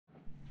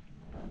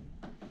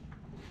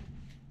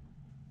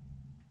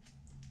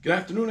Good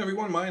afternoon,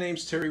 everyone. My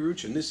name's Terry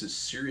Rooch, and this is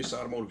Serious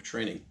Automotive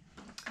Training.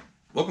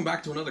 Welcome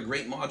back to another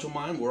great module of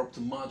mine. We're up to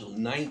module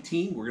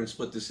 19. We're going to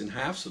split this in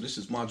half. So this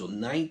is module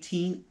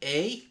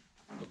 19A.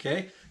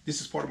 Okay, this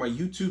is part of my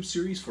YouTube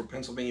series for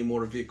Pennsylvania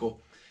Motor Vehicle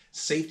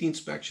Safety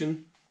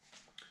Inspection,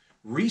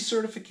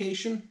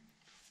 Recertification,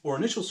 or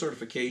initial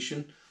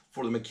certification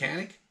for the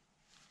mechanic.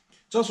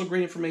 It's also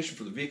great information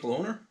for the vehicle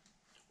owner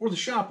or the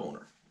shop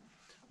owner.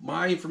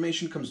 My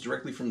information comes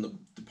directly from the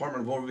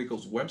Department of Motor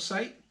Vehicles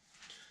website.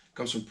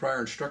 Comes from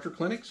prior instructor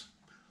clinics,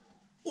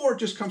 or it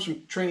just comes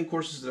from training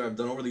courses that I've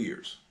done over the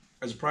years.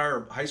 As a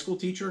prior high school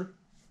teacher,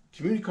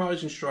 community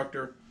college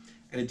instructor,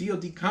 and a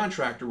DoD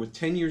contractor with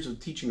 10 years of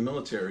teaching the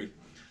military,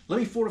 let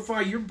me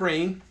fortify your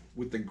brain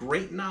with the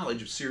great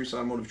knowledge of serious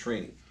automotive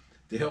training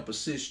to help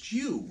assist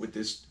you with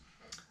this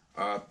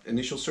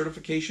initial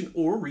certification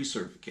or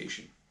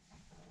recertification.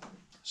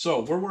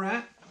 So where we're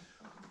at,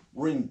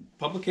 we're in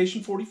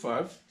publication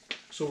 45.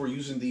 So we're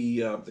using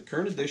the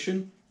current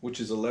edition, which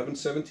is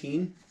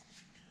 1117.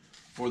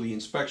 For the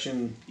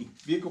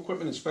vehicle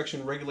equipment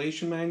inspection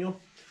regulation manual.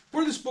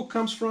 Where this book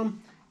comes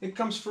from, it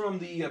comes from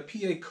the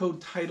PA Code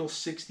Title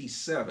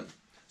 67.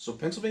 So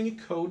Pennsylvania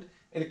Code,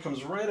 and it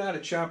comes right out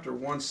of Chapter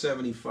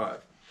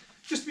 175.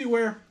 Just be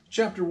aware,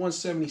 Chapter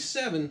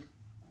 177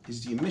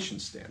 is the emission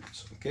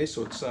standards. Okay,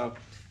 so it's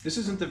this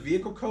isn't the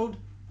vehicle code.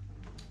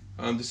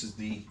 This is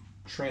the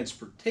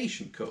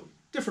transportation code.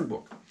 Different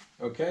book.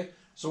 Okay,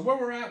 so where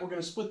we're at, we're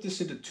going to split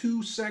this into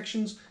two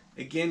sections.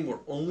 Again, we're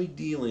only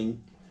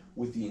dealing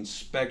with the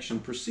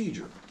inspection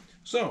procedure.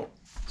 So,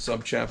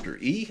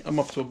 subchapter E, I'm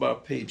up to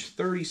about page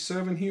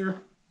 37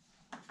 here.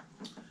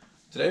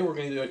 Today we're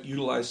going to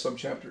utilize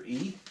subchapter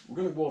E. We're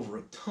going to go over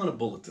a ton of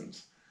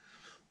bulletins.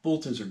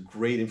 Bulletins are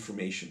great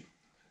information.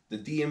 The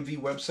DMV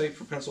website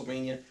for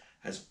Pennsylvania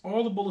has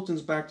all the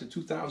bulletins back to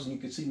 2000. You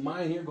can see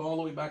mine here go all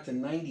the way back to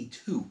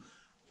 92.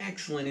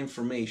 Excellent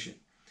information.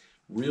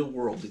 Real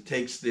world. It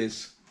takes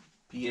this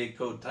PA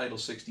Code Title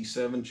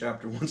 67,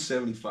 Chapter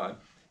 175,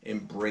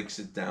 and breaks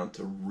it down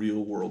to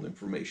real world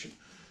information.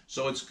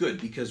 So it's good,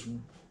 because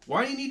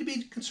why do you need to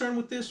be concerned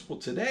with this? Well,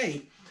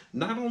 today,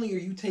 not only are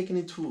you taken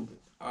into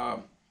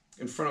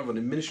in front of an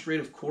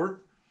administrative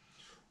court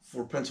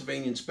for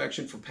Pennsylvania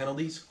inspection for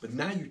penalties, but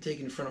now you're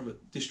taken in front of a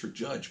district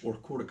judge or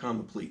court of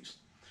common pleas.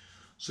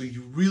 So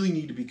you really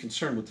need to be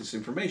concerned with this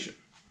information,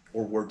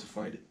 or where to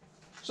find it.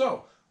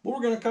 So what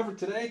we're going to cover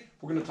today,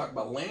 we're going to talk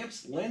about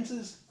lamps,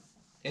 lenses,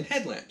 and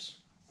headlamps.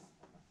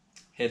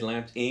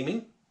 Headlamp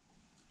aiming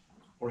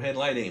or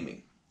headlight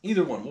aiming.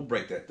 Either one, we'll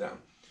break that down.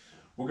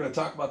 We're going to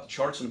talk about the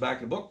charts in the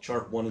back of the book,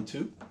 chart 1 and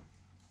 2,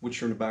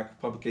 which are in the back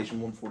of publication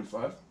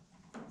 145.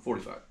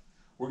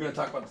 We're going to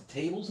talk about the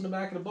tables in the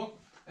back of the book,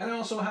 and I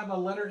also have a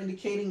letter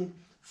indicating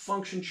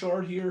function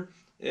chart here.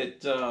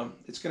 It's going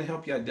to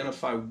help you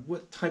identify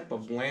what type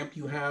of lamp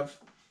you have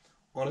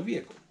on a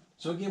vehicle.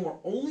 So again, we're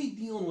only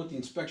dealing with the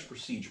inspection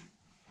procedure.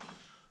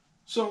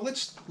 So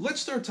let's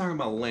start talking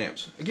about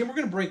lamps. Again, we're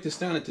going to break this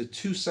down into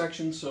two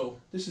sections.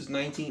 So this is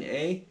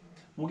 19A.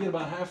 We'll get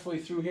about halfway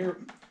through here.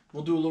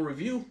 We'll do a little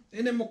review,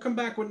 and then we'll come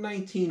back with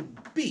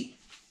 19B.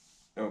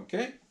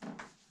 Okay?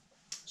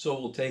 So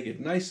we'll take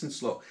it nice and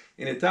slow.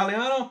 In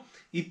Italiano,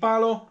 I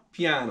parlo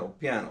piano,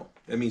 piano.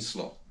 That means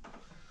slow.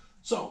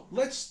 So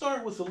let's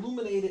start with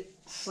illuminated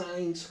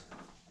signs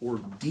or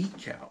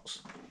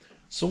decals.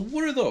 So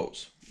what are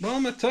those? Well,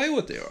 I'm going to tell you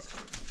what they are.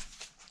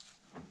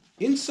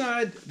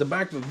 Inside the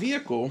back of a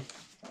vehicle,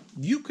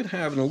 you could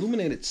have an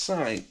illuminated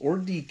sign or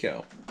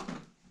decal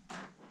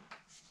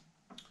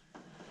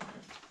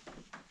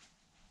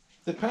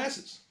that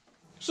passes.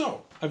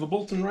 So I have a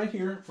bulletin right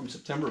here from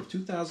September of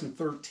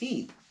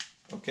 2013.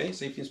 Okay,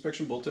 safety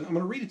inspection bulletin. I'm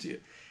going to read it to you.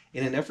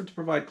 In an effort to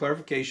provide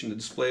clarification, the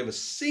display of a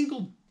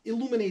single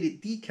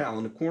illuminated decal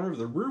in the corner of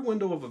the rear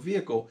window of a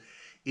vehicle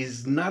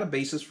is not a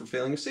basis for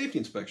failing a safety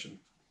inspection.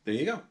 There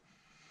you go.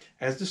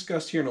 As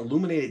discussed here, an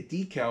illuminated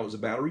decal is a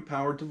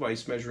battery-powered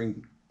device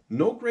measuring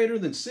no greater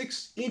than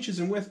 6 inches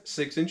in width,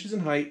 6 inches in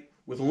height,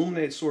 with an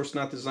illuminated source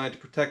not designed to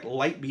protect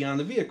light beyond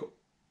the vehicle.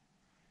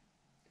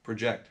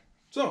 Project.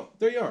 So,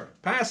 there you are.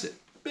 Pass it.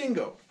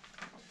 Bingo.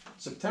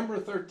 September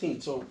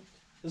 13th. So,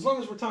 as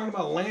long as we're talking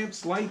about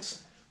lamps,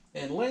 lights,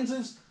 and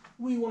lenses,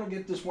 we want to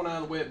get this one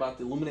out of the way about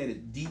the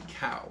illuminated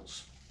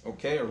decals,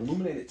 okay, or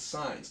illuminated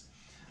signs.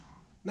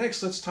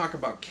 Next, let's talk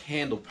about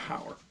candle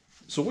power.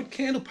 So what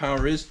candle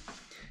power is,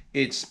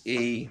 it's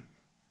a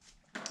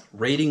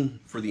rating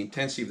for the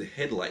intensity of the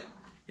headlight.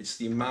 It's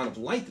the amount of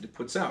light that it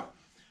puts out.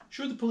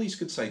 Sure, the police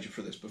could cite you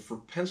for this, but for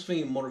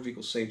Pennsylvania Motor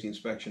Vehicle Safety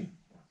Inspection,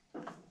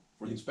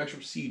 for the inspection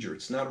procedure,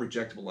 it's not a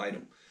rejectable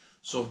item.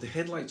 So if the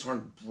headlights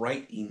aren't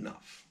bright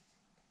enough,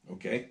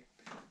 okay,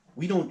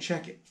 we don't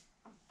check it.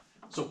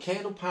 So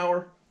candle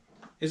power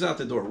is out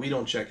the door. We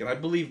don't check it. I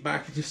believe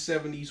back in the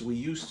 70s we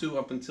used to,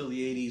 up until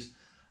the 80s.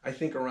 I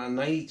think around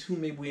 92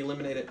 maybe we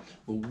eliminated it,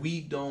 but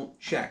we don't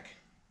check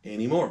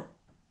anymore.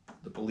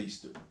 The police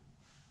do.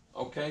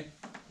 Okay,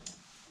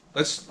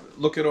 let's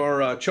look at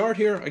our chart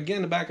here. Again,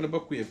 in the back of the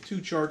book we have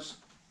two charts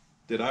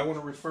that I want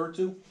to refer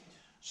to.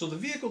 So the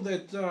vehicle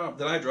that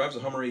I drive is a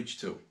Hummer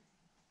H2.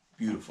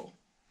 Beautiful.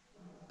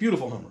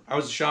 Beautiful Hummer. I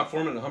was a shop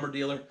foreman and a Hummer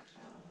dealer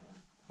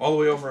all the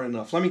way over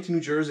in Flemington,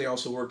 New Jersey. I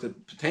also worked at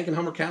Tank and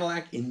Hummer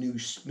Cadillac in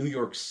New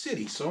York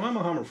City. So I'm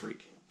a Hummer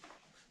freak.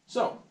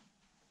 So,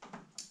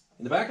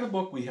 in the back of the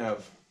book, we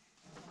have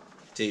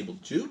Table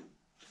 2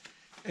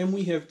 and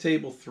we have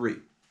Table 3.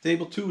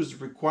 Table 2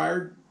 is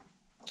required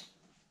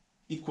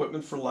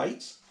equipment for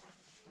lights.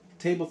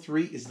 Table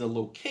 3 is the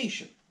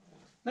location.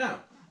 Now,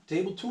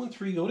 Table 2 and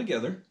 3 go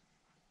together.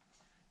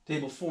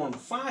 Table 4 and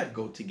 5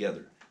 go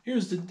together.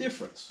 Here's the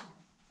difference.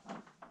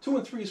 2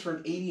 and 3 is for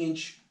an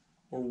 80-inch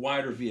or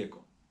wider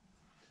vehicle.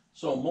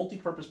 So a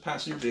multi-purpose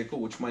passenger vehicle,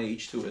 which my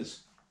H2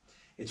 is,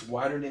 it's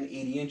wider than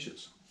 80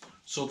 inches.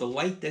 So the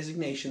light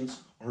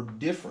designations are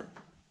different.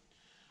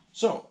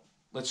 So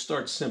let's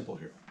start simple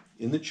here.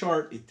 In the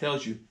chart, it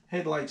tells you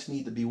headlights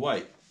need to be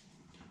white.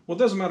 Well, it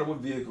doesn't matter what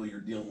vehicle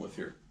you're dealing with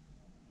here.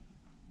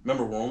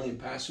 Remember, we're only in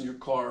passenger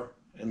car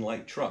and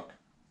light truck,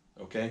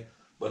 okay?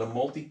 But a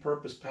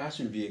multi-purpose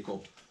passenger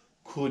vehicle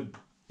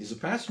is a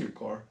passenger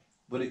car,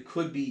 but it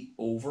could be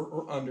over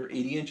or under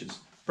 80 inches.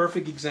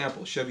 Perfect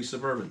example, Chevy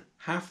Suburban,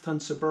 half-ton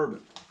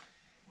Suburban.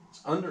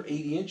 It's under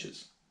 80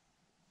 inches.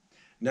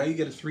 Now you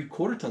get a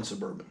 3/4 ton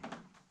Suburban.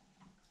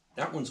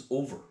 That one's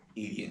over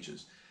 80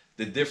 inches.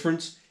 The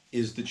difference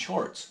is the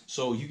charts.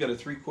 So you got a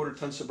 3/4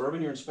 ton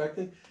Suburban you're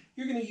inspecting,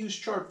 you're going to use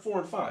chart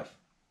 4 and 5.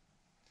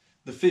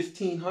 The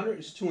 1500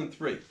 is 2 and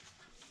 3.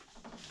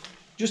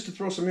 Just to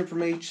throw some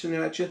information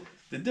at you,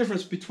 the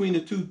difference between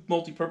the two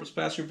multi-purpose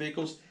passenger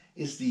vehicles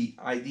is the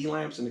ID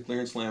lamps and the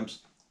clearance lamps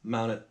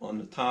mounted on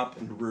the top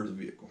and the rear of the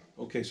vehicle.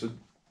 Okay, so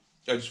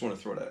I just want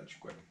to throw that at you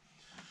quick.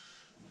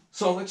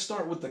 So let's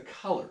start with the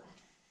color.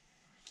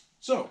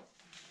 So,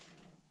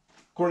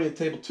 according to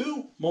Table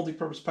 2,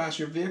 multi-purpose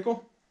passenger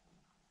vehicle,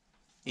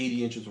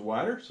 80 inches or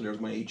wider, so there's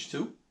my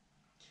H2.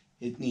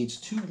 It needs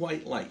 2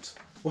 white lights.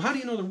 Well, how do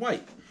you know they're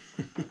white?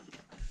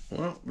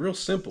 Well, real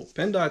simple.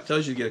 PennDOT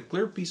tells you to get a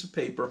clear piece of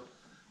paper,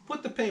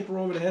 put the paper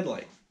over the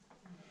headlight.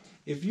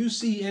 If you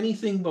see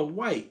anything but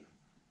white,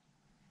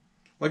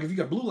 like if you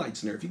got blue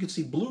lights in there, if you can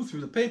see blue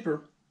through the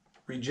paper,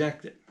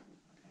 reject it.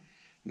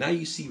 Now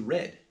you see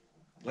red.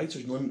 Lights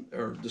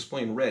are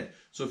displaying red.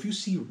 So if you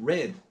see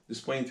red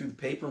displaying through the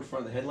paper in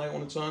front of the headlight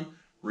when it's on,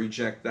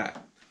 reject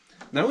that.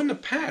 Now in the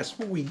past,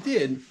 what we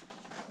did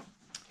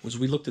was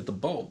we looked at the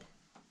bulb.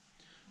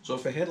 So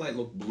if a headlight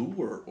looked blue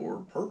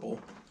or purple,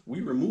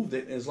 we removed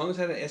it, and as long as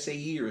it had an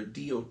SAE or a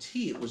DOT,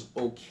 it was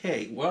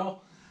okay.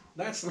 Well,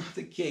 that's not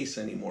the case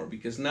anymore,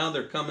 because now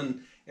they're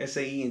coming,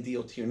 SAE and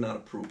DOT are not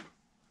approved.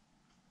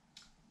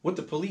 What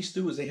the police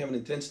do is they have an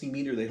intensity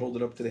meter, they hold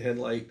it up to the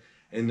headlight,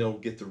 and they'll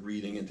get the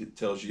reading, and it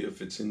tells you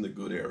if it's in the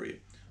good area.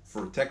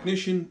 For a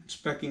technician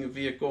inspecting a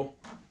vehicle,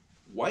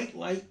 white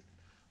light,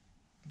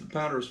 the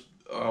powder's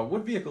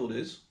what vehicle it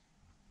is,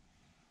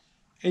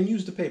 and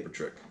use the paper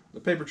trick. The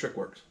paper trick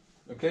works.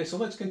 Okay, so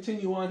let's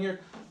continue on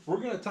here. We're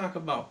going to talk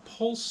about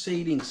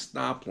pulsating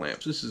stop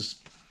lamps. This is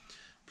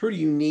pretty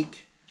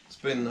unique. It's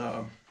been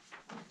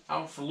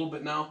out for a little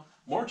bit now.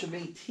 March of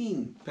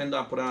 18,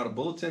 PennDOT put out a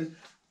bulletin.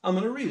 I'm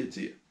going to read it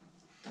to you.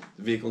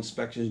 The Vehicle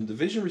Inspection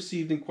Division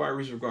received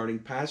inquiries regarding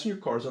passenger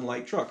cars and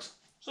light trucks.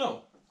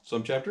 So,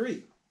 subchapter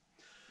 8,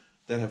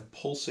 that have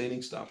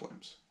pulsating stop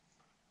lamps.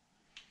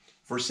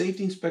 For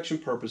safety inspection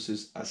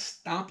purposes, a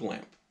stop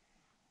lamp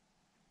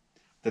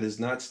that is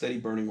not steady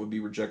burning would be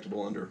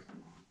rejectable under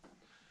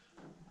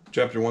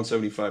Chapter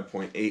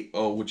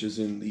 175.80, which is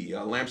in the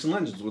lamps and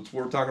lenses, which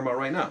we're talking about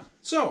right now.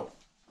 So,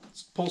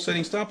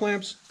 pulsating stop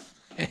lamps,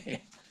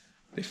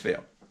 they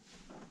fail.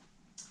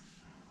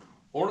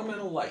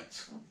 Ornamental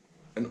lights.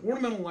 An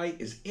ornamental light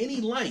is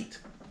any light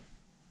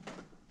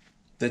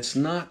that's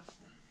not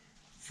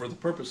for the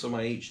purpose of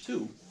my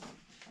H2.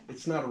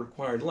 It's not a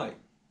required light.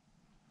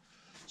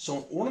 So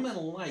an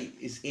ornamental light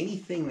is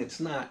anything that's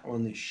not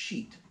on this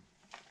sheet.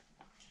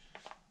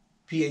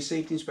 PA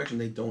safety inspection,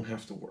 they don't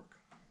have to work.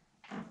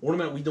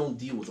 We don't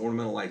deal with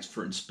ornamental lights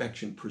for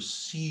inspection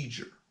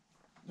procedure.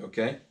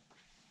 Okay?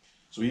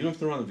 So even if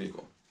they're on the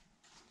vehicle,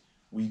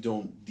 we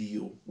don't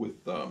deal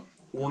with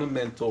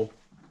ornamental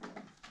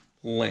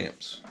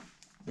lamps.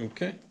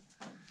 Okay?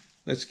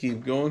 Let's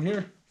keep going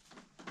here.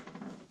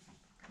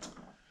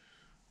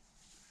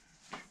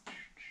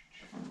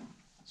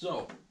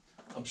 So,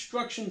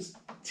 obstructions,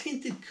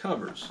 tinted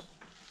covers.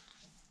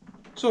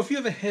 So if you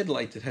have a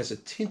headlight that has a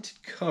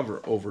tinted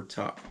cover over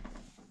top,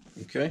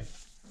 okay?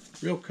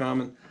 Real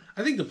common.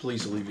 I think the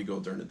police will leave you go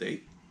during the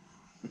day.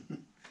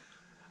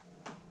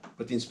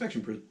 But the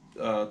inspection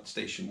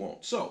station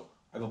won't. So,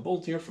 I have a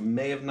bulletin here from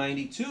May of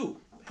 '92.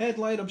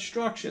 Headlight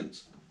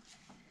obstructions.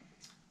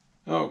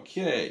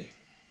 Okay.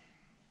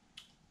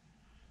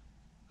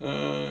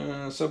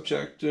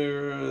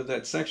 Subchapter,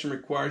 that section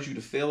requires you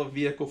to fail a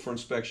vehicle for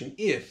inspection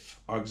if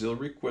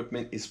auxiliary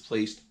equipment is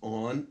placed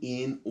on,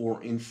 in,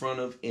 or in front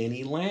of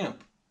any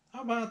lamp.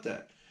 How about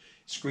that?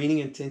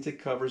 Screening and tinted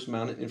covers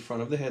mounted in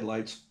front of the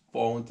headlights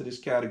fall into this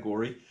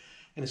category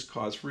and is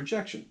cause for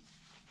rejection.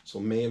 So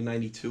May of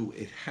 '92,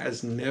 it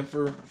has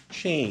never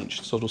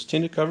changed. So those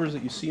tinted covers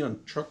that you see on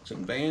trucks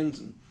and vans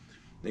and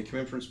they come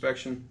in for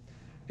inspection,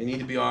 They need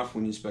to be off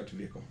when you inspect a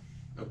vehicle.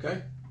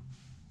 Okay?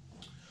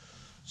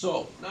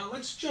 So now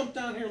let's jump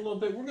down here a little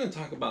bit. We're going to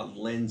talk about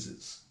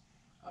lenses.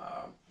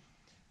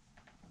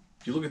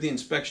 If you look at the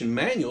inspection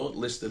manual, it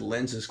lists that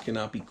lenses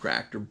cannot be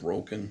cracked or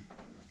broken.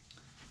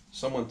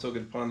 Someone took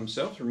it upon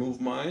themselves to remove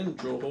mine,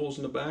 drill holes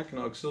in the back,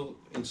 and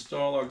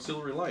install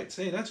auxiliary lights.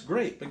 Hey, that's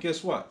great, but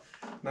guess what?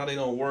 Now they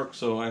don't work,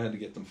 so I had to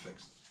get them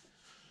fixed.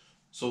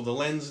 So the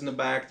lens in the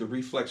back, the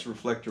reflex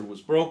reflector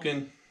was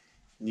broken,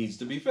 needs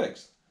to be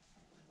fixed.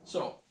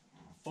 So,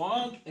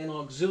 fog and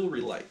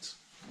auxiliary lights.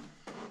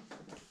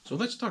 So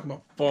let's talk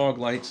about fog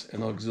lights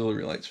and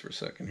auxiliary lights for a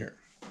second here.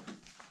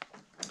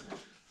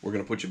 We're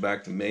going to put you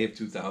back to May of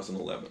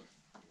 2011.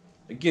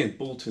 Again,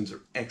 bulletins are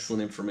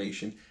excellent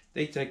information.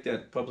 They take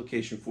that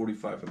publication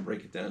 45 and break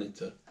it down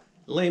into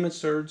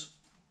layman's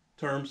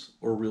terms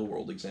or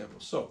real-world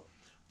examples. So,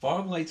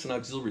 fog lights and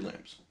auxiliary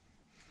lamps.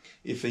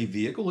 If a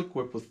vehicle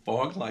equipped with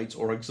fog lights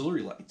or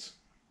auxiliary lights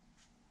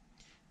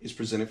is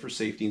presented for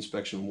safety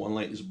inspection and one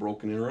light is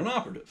broken or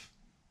inoperative,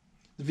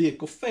 the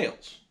vehicle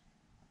fails.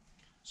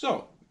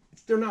 So,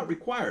 if they're not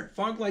required,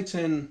 fog lights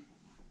and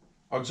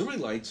auxiliary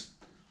lights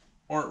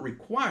aren't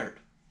required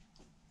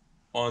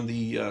on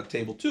the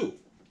table 2.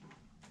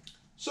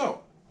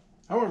 So,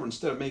 however,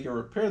 instead of making a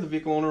repair, the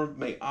vehicle owner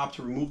may opt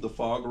to remove the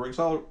fog or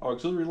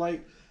auxiliary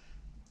light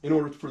in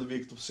order for the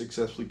vehicle to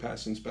successfully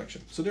pass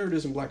inspection. So there it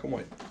is in black and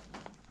white.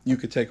 You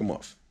could take them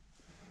off.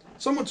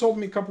 Someone told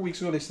me a couple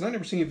weeks ago, they said, "I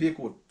never seen a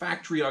vehicle with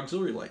factory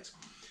auxiliary lights."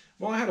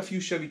 Well, I had a few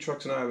Chevy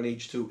trucks and I have an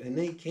H2, and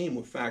they came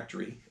with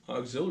factory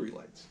auxiliary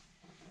lights.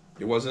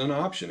 It wasn't an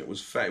option. It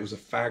was a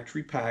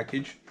factory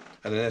package.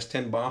 At an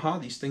S10 Baja,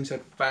 these things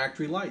had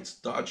factory lights.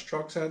 Dodge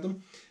trucks had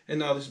them. And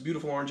now this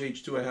beautiful orange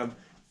H2, I have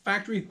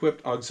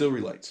factory-equipped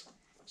auxiliary lights.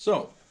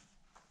 So,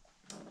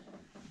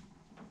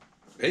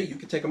 hey, you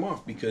can take them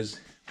off because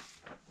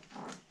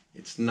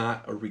it's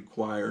not a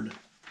required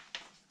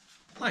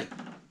light.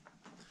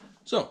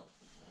 So,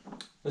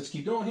 let's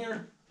keep going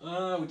here.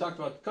 We talked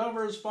about the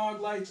covers,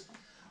 fog lights.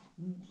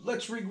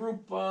 Let's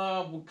regroup.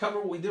 We'll cover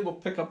what we did. We'll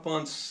pick up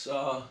on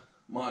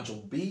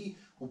Module B.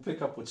 We'll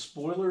pick up with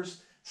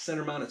spoilers,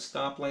 center-mounted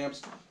stop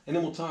lamps, and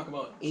then we'll talk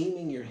about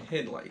aiming your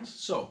headlights.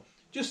 So,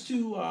 just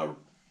to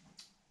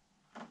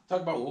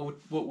talk about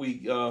what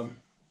we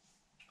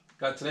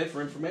got today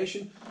for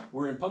information,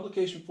 we're in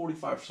publication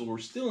 45, so we're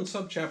still in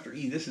subchapter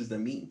E. This is the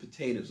meat and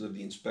potatoes of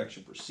the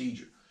inspection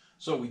procedure.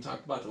 So we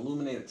talked about the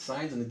illuminated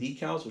signs and the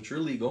decals, which are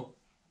legal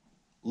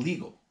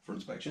for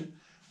inspection.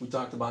 We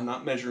talked about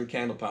not measuring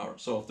candle power.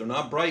 So if they're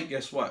not bright,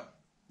 guess what?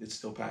 It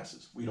still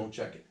passes. We don't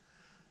check it.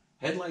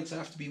 Headlights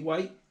have to be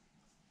white.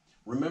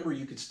 Remember,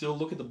 you could still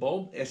look at the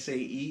bulb,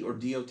 SAE or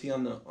DOT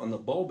on the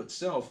bulb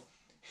itself.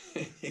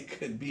 it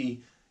could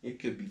be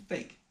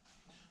fake.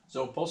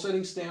 So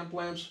pulsating stamp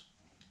lamps,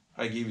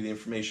 I gave you the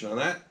information on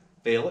that.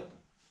 Fail it.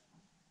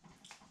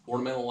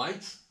 Ornamental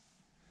lights,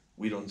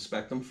 we don't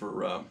inspect them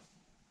for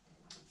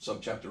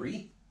subchapter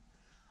E.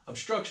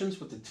 Obstructions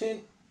with the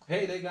tint,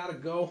 hey, they gotta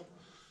go.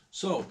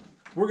 So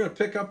we're gonna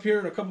pick up here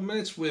in a couple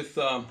minutes with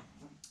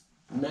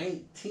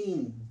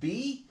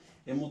 19B,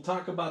 and we'll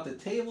talk about the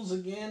tables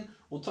again.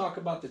 We'll talk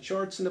about the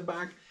charts in the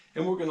back,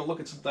 and we're gonna look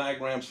at some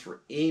diagrams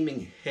for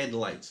aiming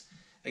headlights.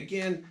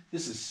 Again,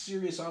 this is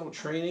Serious Auto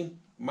Training.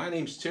 My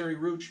name's Terry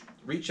Rooch.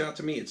 Reach out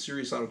to me at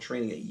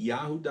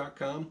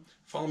seriousautotraining@yahoo.com.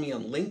 Follow me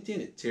on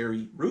LinkedIn at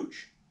Terry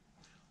Rooch.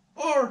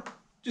 Or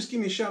just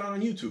give me a shout out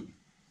on YouTube.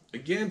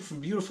 Again,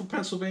 from beautiful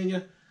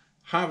Pennsylvania,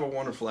 have a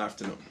wonderful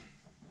afternoon.